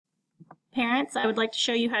Parents, I would like to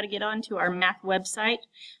show you how to get onto our math website.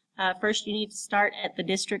 First, you need to start at the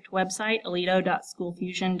district website,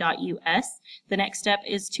 aledo.schoolfusion.us. The next step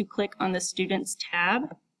is to click on the Students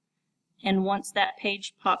tab. And once that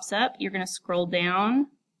page pops up, you're going to scroll down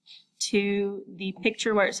to the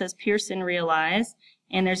picture where it says Pearson Realize,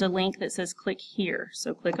 and there's a link that says click here.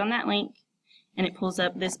 So click on that link, and it pulls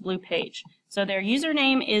up this blue page. So their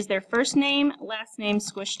username is their first name, last name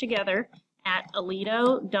squished together at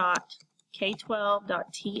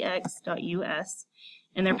aledo.k12.tx.us,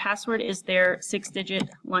 and their password is their 6-digit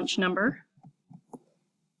lunch number.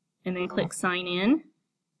 And then click Sign In,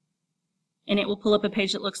 and it will pull up a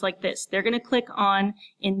page that looks like this. They're going to click on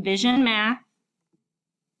Envision Math,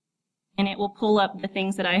 and it will pull up the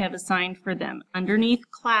things that I have assigned for them.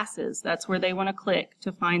 Underneath Classes, that's where they want to click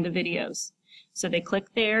to find the videos. So they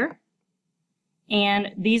click there,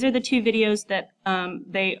 and these are the two videos that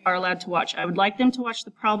they are allowed to watch. I would like them to watch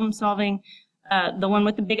the problem solving, the one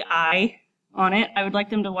with the big I on it. I would like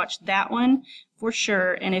them to watch that one for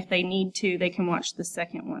sure, and if they need to, they can watch the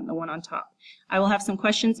second one, the one on top. I will have some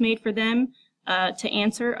questions made for them to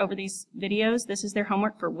answer over these videos. This is their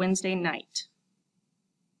homework for Wednesday night.